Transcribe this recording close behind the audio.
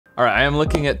All right, I am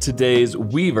looking at today's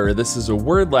Weaver. This is a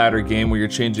word ladder game where you're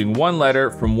changing one letter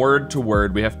from word to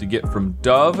word. We have to get from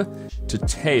dove to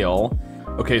tail.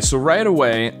 Okay, so right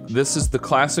away, this is the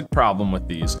classic problem with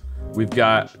these. We've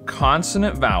got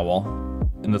consonant vowel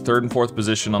in the third and fourth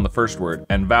position on the first word,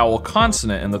 and vowel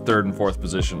consonant in the third and fourth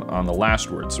position on the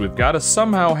last word. So we've got to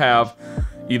somehow have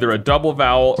either a double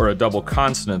vowel or a double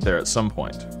consonant there at some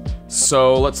point.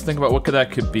 So let's think about what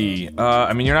that could be.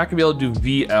 I mean, you're not gonna be able to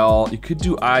do VL. You could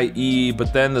do IE,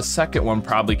 but then the second one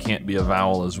probably can't be a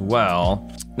vowel as well.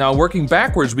 Now, working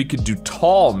backwards, we could do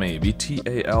tall maybe,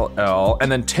 T-A-L-L,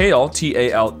 and then tail,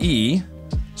 T-A-L-E.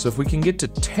 So if we can get to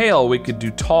tail, we could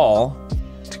do tall.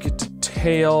 To get to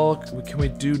tail, can we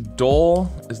do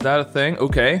dole? Is that a thing?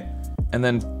 Okay. And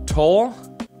then toll,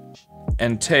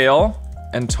 and tail,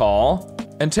 and tall,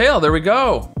 and tail, there we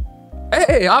go.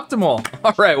 Hey, optimal.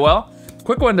 All right, well,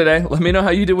 quick one today. Let me know how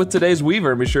you did with today's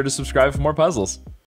Weaver, and be sure to subscribe for more puzzles.